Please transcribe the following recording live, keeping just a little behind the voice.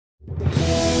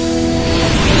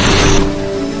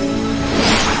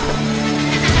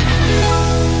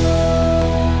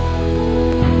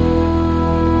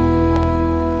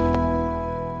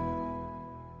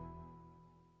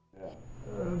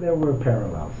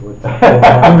What's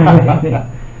that?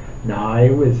 No,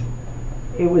 it was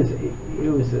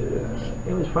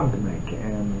fun to make,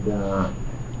 and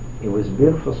it was a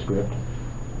beautiful script.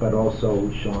 But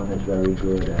also, Sean is very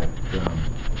good at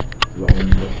rolling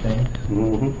with things,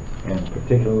 and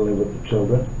particularly with the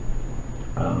children.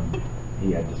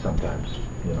 He had to sometimes,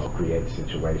 create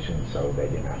situations so they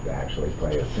didn't have to actually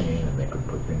play a scene, and they could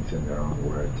put things in their own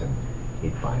words, and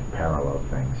he'd find parallel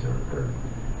things or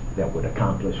that would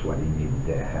accomplish what he needed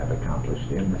to have accomplished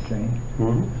in the scene.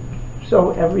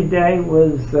 So every day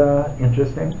was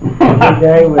interesting. Every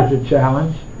day was a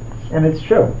challenge, and it's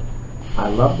true. I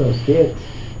love those kids,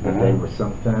 but they were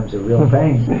sometimes a real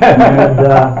pain. And,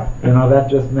 that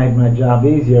just made my job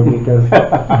easier because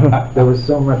there was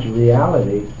so much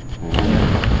reality in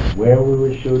where we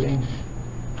were shooting,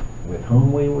 with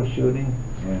whom we were shooting,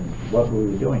 and what we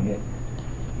were doing.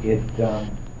 It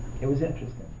was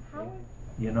interesting.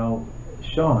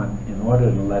 Sean, in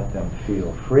order to let them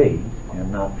feel free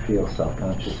and not feel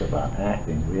self-conscious about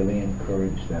acting, really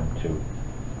encouraged them to,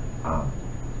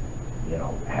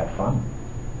 have fun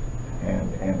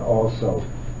and also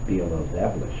be a little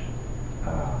devilish.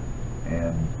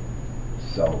 And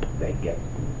so they get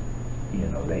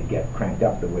cranked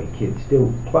up the way kids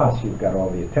do. Plus, you've got all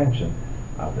the attention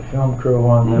of the film crew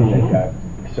on them. They've got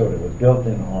sort of a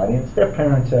built-in audience. Their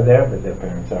parents are there, but their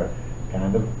parents are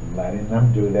kind of letting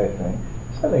them do their thing.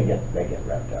 So they get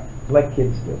wrapped up, like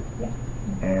kids do. Yeah.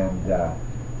 And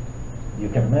you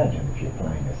can imagine if you're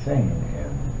playing a scene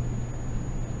and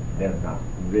they're not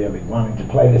really wanting to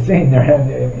play the scene, they're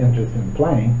interested in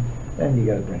playing, then you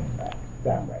got to bring them back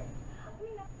that way.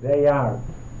 They are,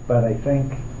 but I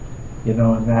think, in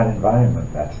that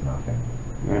environment, that's nothing.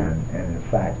 And in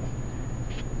fact,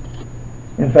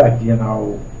 in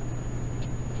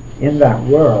that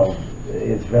world,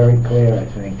 it's very clear, I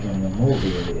think, in the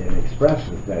movie, it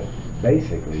expresses that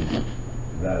basically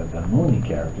the Mooney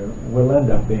character will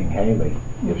end up being Haley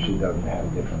if she doesn't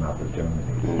have different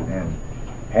opportunities. And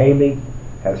Haley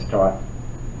has taught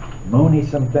Mooney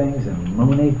some things, and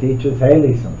Mooney teaches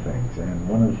Haley some things. And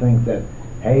one of the things that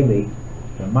Haley,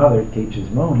 the mother, teaches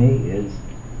Mooney is,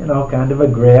 kind of a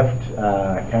grift,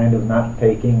 kind of not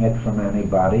taking it from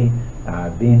anybody,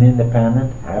 being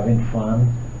independent, having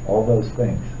fun, all those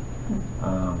things.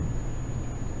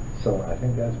 So I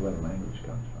think that's where the language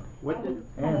comes from.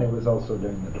 And it was also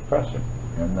during the Depression,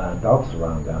 and the adults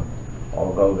around them,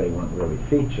 although they weren't really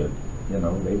featured, they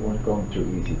weren't going through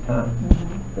easy times.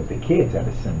 But the kids had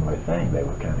a similar thing. They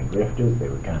were kind of grifters, they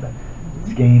were kind of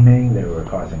scheming, they were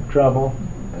causing trouble,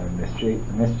 and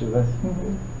mischievous.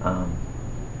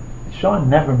 Sean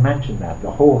never mentioned that the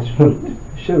whole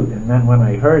shoot, and then when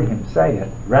I heard him say it,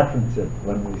 reference it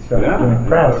when we started doing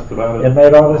press, it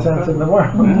made all the sense in the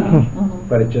world.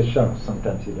 But it just shows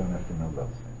sometimes you don't have to know those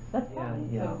things.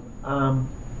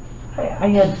 I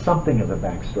had something of a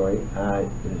backstory.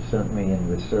 Certainly in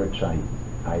research,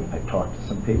 I talked to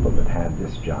some people that had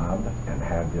this job and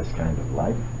had this kind of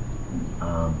life.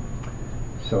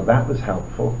 So that was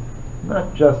helpful,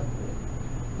 not just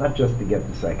to get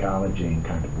the psychology and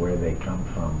kind of where they come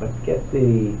from, but get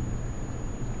the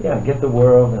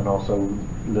world, and also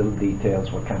little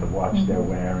details, what kind of watch they're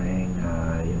wearing,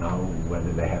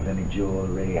 whether they have any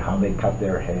jewelry, how they cut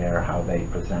their hair, how they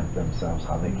present themselves,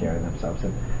 how they carry themselves.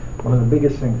 And one of the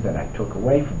biggest things that I took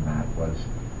away from that was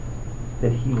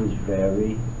that he was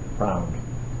very proud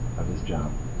of his job,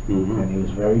 and he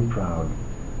was very proud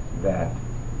that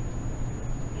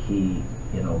he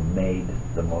made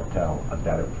the motel a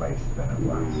better place than it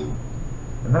was.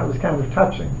 And that was kind of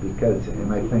touching because,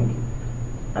 and I think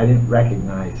I didn't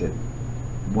recognize it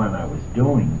when I was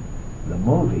doing the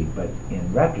movie, but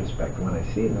in retrospect, when I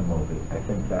see the movie, I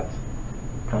think that's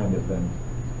kind of the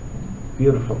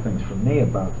beautiful things for me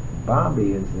about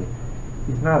Bobby is that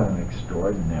he's not an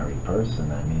extraordinary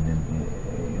person. I mean,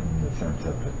 in the sense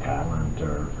of a talent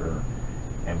or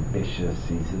ambitious.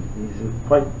 He's a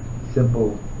quite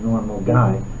simple, normal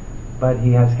guy, but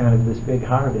he has kind of this big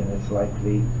heart, and it's like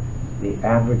the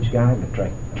average guy that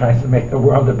tries to make the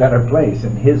world a better place,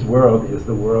 and his world is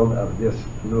the world of this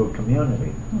little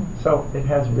community. So it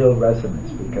has real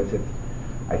resonance because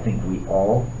I think we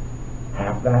all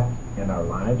have that in our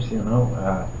lives,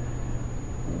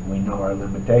 we know our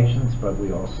limitations, but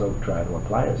we also try to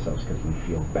apply ourselves because we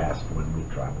feel best when we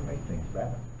try to make things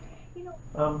better.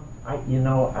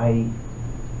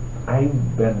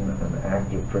 I've been an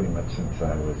actor pretty much since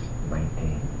I was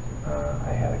 19.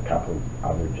 I had a couple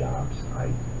other jobs.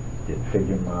 I did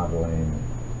figure modeling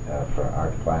for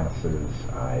art classes.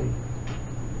 I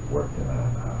worked in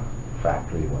a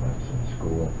factory when I was in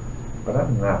school. But other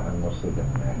than that, I've mostly been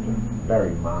an actor,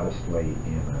 very modestly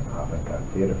in an avant-garde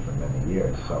theater for many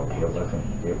years. So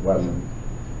it wasn't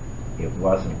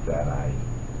that I,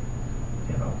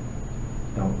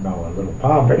 don't know a little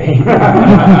poverty.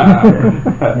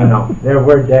 There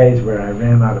were days where I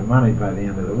ran out of money by the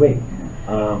end of the week.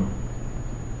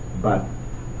 But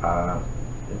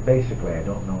basically, I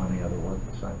don't know any other work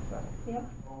besides that. Yep.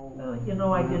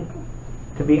 I didn't.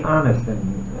 To be honest,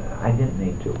 and I didn't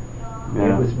need to.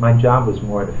 Yeah. My job was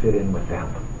more to fit in with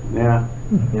them. Yeah.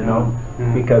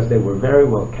 Because they were very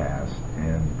well cast,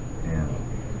 and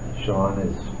Sean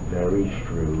is very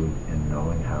shrewd in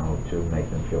knowing how to make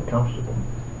them feel comfortable.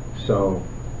 So,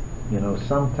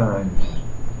 sometimes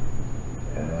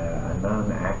a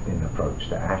non-acting approach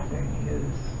to acting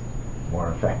is more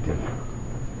effective,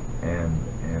 and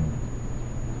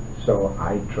so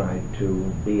I try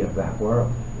to be of that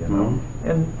world,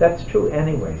 and that's true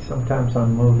anyway. Sometimes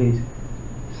on movies,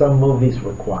 some movies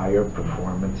require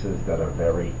performances that are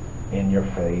very in your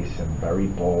face and very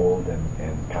bold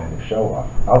and kind of show off.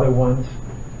 Other ones,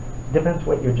 depends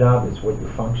what your job is, what your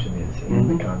function is in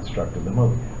the construct of the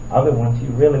movie. Other ones, you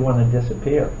really want to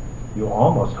disappear. You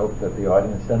almost hope that the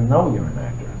audience doesn't know you're an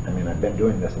actor. I mean, I've been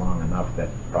doing this long enough that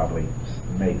probably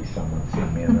maybe someone's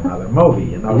seen me in another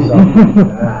movie, so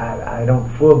I don't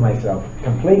fool myself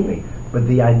completely. But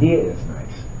the idea is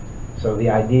nice. So the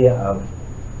idea of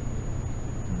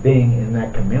being in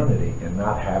that community and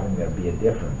not having there be a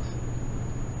difference,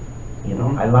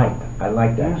 I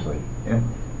liked actually. And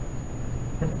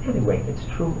anyway, it's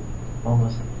true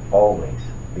almost always,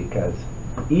 because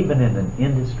even in an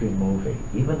industry movie,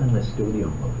 even in a studio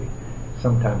movie,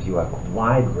 sometimes you have a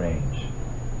wide range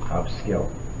of skill.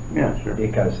 Yeah, sure.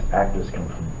 Because actors come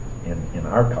from, in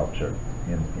our culture,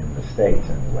 in the States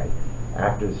anyway,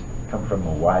 actors come from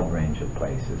a wide range of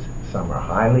places. Some are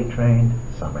highly trained,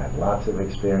 some have lots of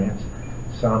experience,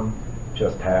 some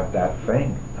just have that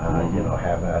thing,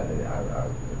 have a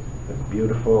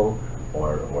beautiful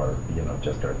or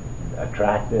just are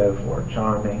attractive or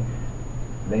charming.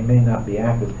 They may not be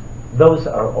actors. Those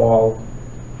are all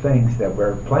things that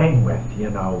we're playing with,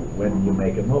 when you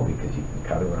make a movie, because you can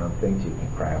cut around things, you can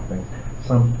craft things.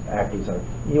 Some actors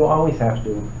you always have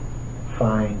to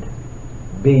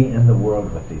be in the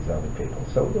world with these other people.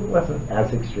 So it wasn't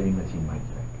as extreme as you might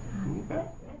think. Okay.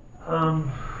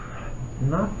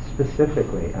 Not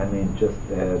specifically. I mean, just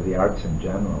the arts in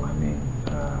general. I mean,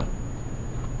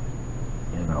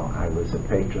 I was a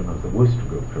patron of the Wooster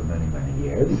Group for many, many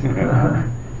years.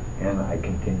 And I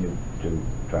continue to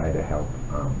try to help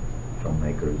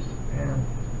filmmakers and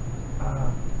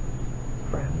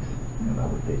friends and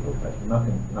other people, but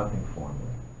nothing formally.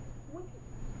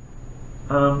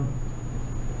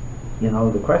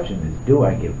 The question is, do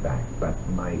I give back? But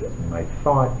my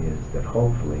thought is that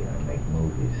hopefully I make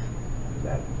movies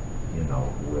that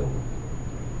will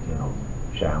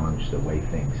challenge the way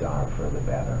things are for the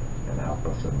better and help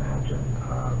us imagine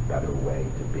a better way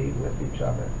to be with each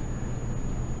other.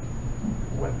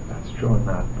 Whether that's true or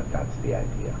not, but that's the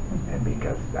idea, and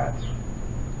because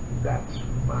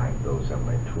those are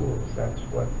my tools. That's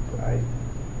what I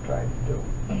try to do.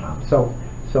 So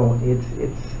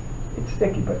it's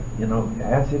sticky, but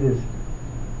as it is,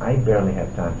 I barely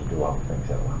have time to do all the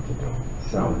things I want to do.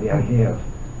 So the idea of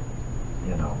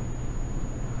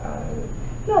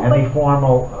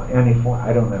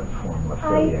I don't have formal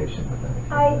affiliation with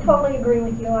anything. I totally agree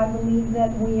with you. I believe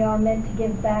that we are meant to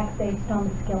give back based on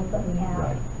the skills that we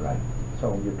have. Right.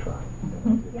 So you're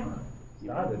trying. Yeah.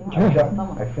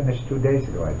 I finished 2 days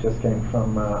ago. I just came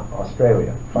from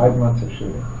Australia. 5 months of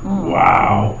shooting.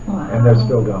 Wow. And they're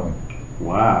still going.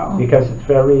 Wow. Because it's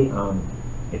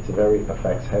a very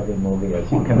effects-heavy movie,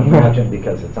 as you can imagine,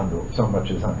 because it's so much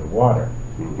is underwater,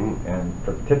 and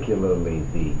particularly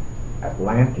the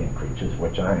Atlantean creatures,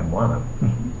 which I am one of.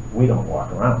 We don't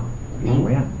walk around; we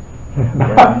swim.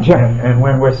 And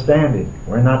when we're standing,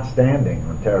 we're not standing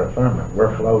on terra firma;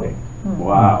 we're floating.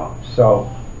 Wow. So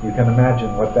you can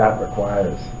imagine what that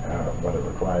requires. What it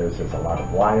requires is a lot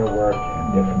of wire work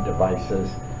and different devices.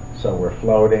 So we're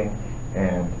floating,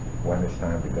 and when it's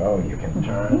time to go, you can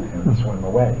turn and swim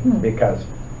away, because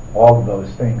all of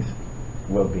those things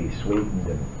will be sweetened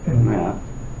and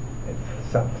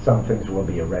some things will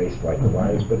be erased, like the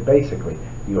wires, but basically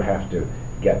you have to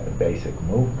get the basic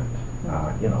movement.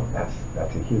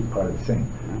 That's a huge part of the scene.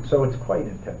 So it's quite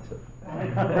intensive.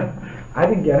 I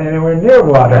didn't get anywhere near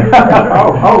water.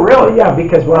 oh, really? Yeah,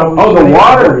 because the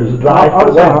water is dry.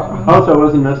 So it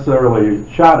wasn't necessarily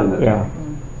shot in this. Yeah.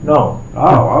 No.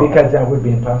 Oh, okay. Because that would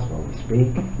be impossible to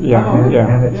speak. Yeah,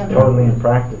 And it's totally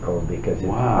impractical, because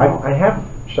Wow. I have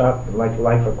shot like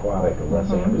Life Aquatic or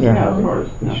Wes Anderson. Yeah, of course.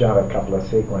 He shot a couple of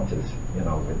sequences, you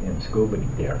know, in scuba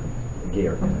gear,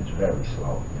 and it's very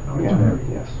slow. You know, it's very.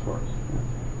 Yes, of course.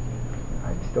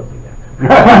 I'd still be there.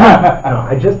 No,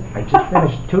 I just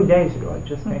finished 2 days ago. I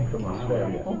just came from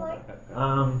Australia.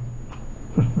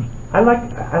 I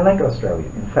like Australia.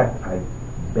 In fact, I've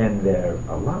been there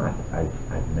a lot.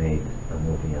 I've made a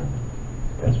movie in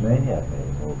Tasmania. I've made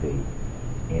a movie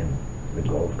in the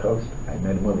Gold Coast. I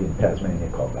made a movie in Tasmania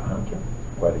called The Hunter.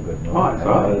 Quite a good movie. Oh, I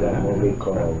saw made that. a movie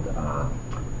called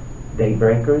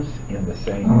Daybreakers in the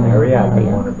same area at the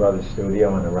Warner Brothers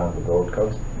studio and around the Gold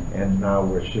Coast. And now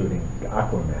we're shooting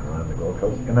Aquaman around the Gold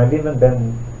Coast. And I've even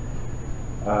been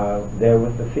there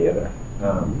with the theater,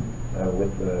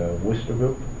 with the Worcester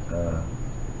Group,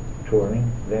 touring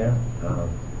there.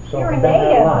 So You're a I've been there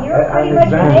native. lot. You're pretty much a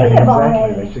exactly, native exactly.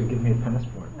 already. They should give me a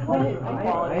passport.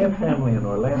 I have family in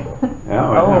Orlando. Yeah,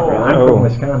 I'm from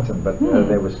Wisconsin, but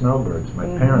they were snowbirds. My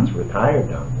parents retired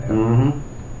down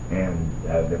there, and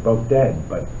they're both dead,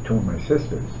 but two of my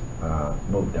sisters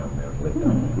moved down there and lived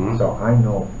down there. So I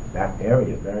know that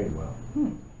area very well.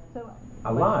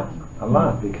 A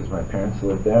lot, because my parents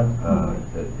lived there.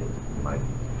 My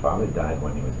father died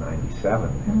when he was 97,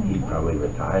 and he probably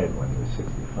retired when he was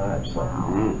 65. So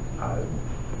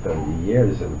 30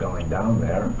 years of going down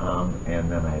there,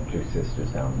 and then I had two sisters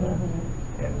down there.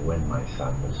 And when my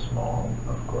son was small,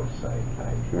 of course, I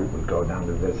would go down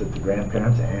to visit the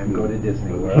grandparents and go to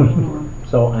Disney World.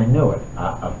 So I knew it.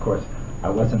 Of course, I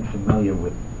wasn't familiar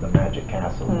with the Magic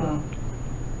Castle.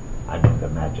 I mean the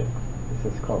Magic.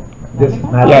 This is called. This is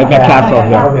Magic Yeah, the castle.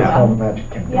 It's Yeah. called the Magic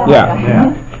Kingdom.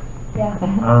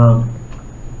 Yeah.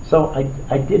 So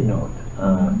I did know it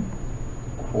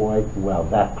quite well,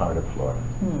 that part of Florida.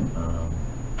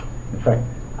 In fact,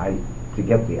 to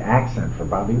get the accent for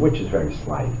Bobby, which is very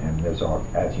slight, and there's all,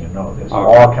 as you know, there's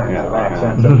all kinds of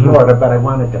accents in Florida, but I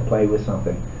wanted to play with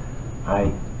something.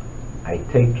 I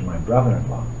taped my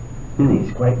brother-in-law, and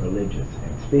he's quite religious,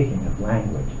 and speaking of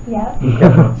language, he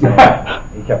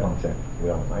kept on saying,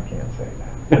 Willem, I can't say that.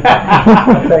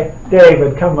 I'd say,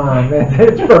 David, come on,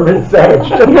 it's for research,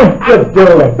 just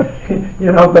do it.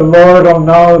 You know, the Lord will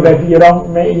know that you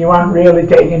aren't really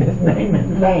taking his name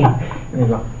in vain. And he's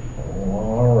like,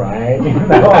 all right.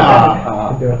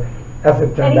 As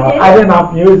it turned out, I didn't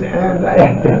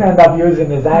end up using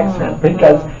his accent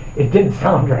because it didn't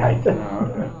sound right.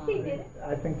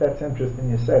 I think that's interesting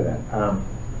you say that.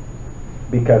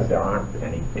 Because there aren't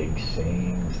any big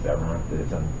scenes, there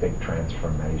isn't big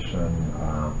transformation.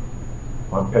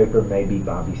 On paper, maybe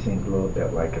Bobby seems a little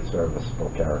bit like a serviceable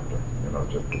character, you know,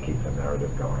 just to keep the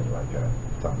narrative going, like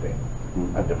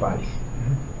a device.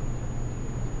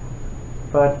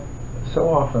 But so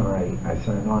often I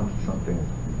sign on to something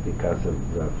because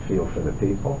of the feel for the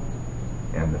people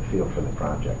and the feel for the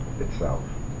project itself.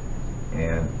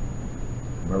 And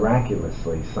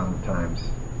miraculously,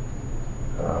 sometimes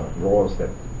roles that,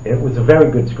 it was a very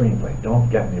good screenplay, don't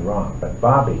get me wrong, but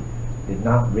Bobby did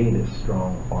not read as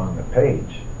strong on the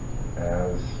page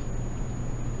as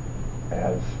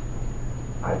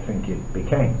I think it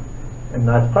became. And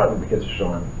that's partly because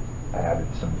Sean added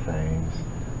some things,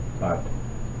 but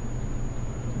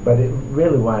it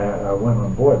really, why I went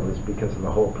on board was because of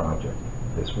the whole project.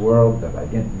 This world that I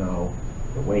didn't know,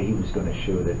 the way he was going to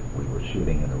shoot it, we were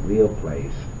shooting in a real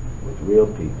place, with real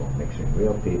people, mixing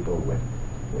real people with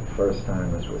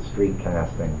first-timers, with street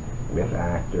casting, with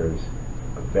actors,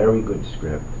 a very good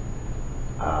script,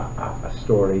 a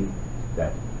story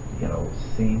that, you know,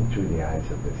 seen through the eyes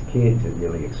of his kids. It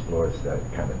really explores the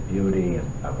kind of beauty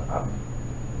of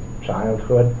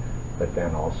childhood, but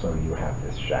then also you have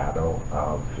this shadow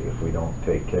of, if we don't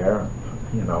take care,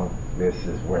 you know, this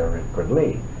is where it could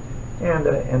lead. And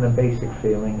a basic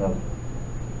feeling of,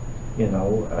 you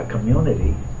know, a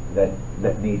community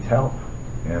that needs help,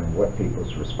 and what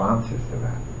people's response is to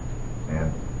that.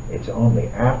 And it's only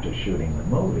after shooting the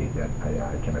movie that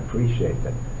I can appreciate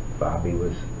that Bobby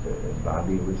was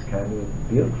kind of a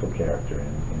beautiful character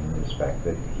in the respect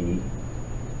that he,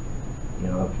 you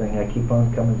know, the thing I keep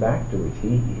on coming back to is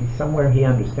he's somewhere he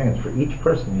understands. For each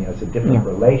person he has a different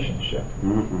relationship,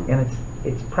 and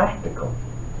it's practical.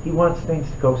 He wants things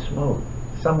to go smooth.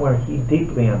 Somewhere he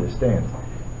deeply understands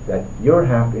that your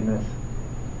happiness,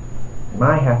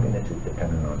 my happiness, is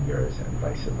dependent on yours, and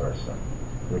vice versa,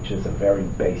 which is a very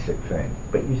basic thing.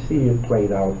 But you see it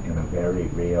played out in a very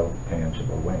real,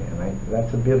 tangible way, and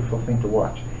that's a beautiful thing to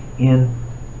watch in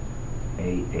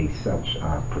a such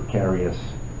precarious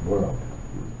world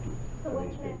for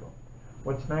these people.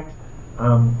 What's next?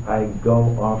 I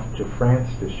go off to France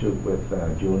to shoot with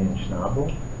Julian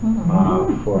Schnabel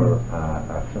for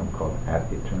a film called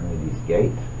At Eternity's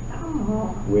Gate,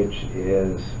 which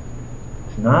is,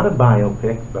 it's not a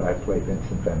biopic, but I play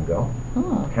Vincent Van Gogh.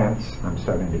 Hence, I'm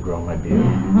starting to grow my beard.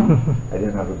 I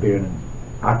didn't have a beard in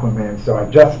Aquaman, so I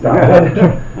just started.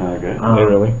 Okay.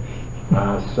 Really?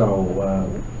 So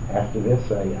after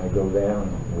this, I go there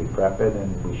and we prep it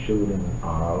and we shoot in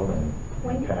Arles and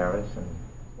in Paris and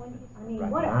I mean,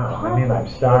 right what a now. I mean, I've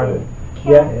complicated started.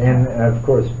 Yeah, and of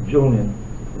course, Julian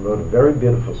wrote a very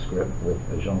beautiful script with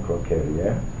Jean-Claude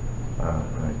Carrière,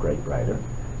 a great writer.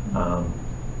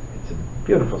 It's a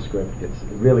beautiful script. It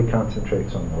really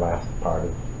concentrates on the last part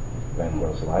of Van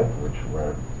Gogh's life, which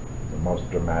were the most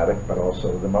dramatic, but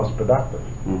also the most productive.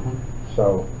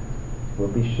 So we'll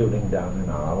be shooting down in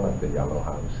Arles at the Yellow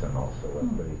House, and also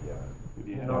at the,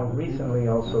 you know, recently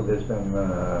also there's been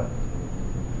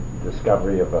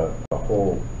discovery of a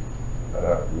whole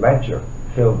ledger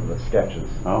filled with sketches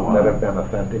that have been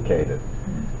authenticated.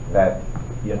 That,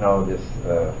 you know, this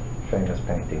famous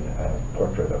painting,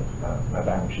 portrait of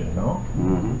Madame Junot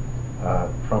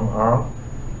from Arles,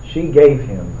 she gave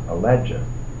him a ledger,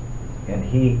 and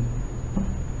he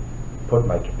put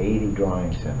like 80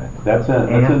 drawings in it. That's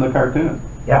in the cartoon.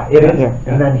 Yeah, it is. Yeah.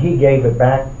 And then he gave it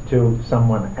back to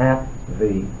someone at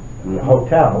the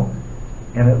hotel,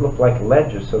 and it looked like a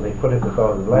ledger, so they put it with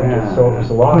all the ledgers, so it was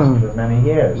lost for many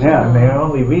years. And they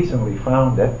only recently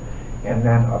found it, and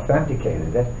then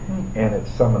authenticated it, and it's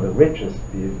some of the richest,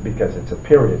 because it's a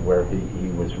period where he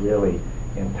was really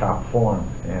in top form,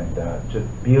 and just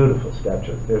beautiful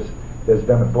sketches. There's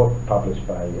been a book published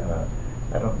by,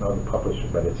 I don't know the publisher,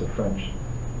 but it's a French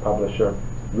publisher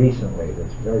recently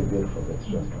that's very beautiful, that's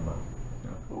just come out.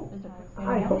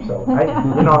 I hope so.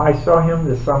 You know, I saw him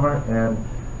this summer, and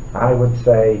I would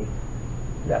say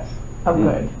yes. Oh,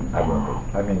 good. I will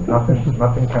be. I mean,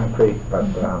 nothing concrete, but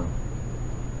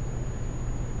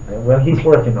well, he's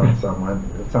working on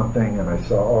something, and I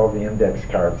saw all the index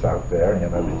cards out there, you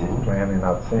know, that he's planning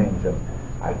out scenes, and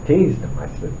I teased him. I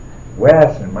said,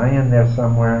 "Wes, am I in there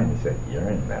somewhere?" And he said, "You're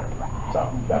in there."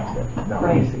 So that's good. No,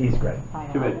 he's great.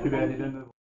 Too bad he didn't.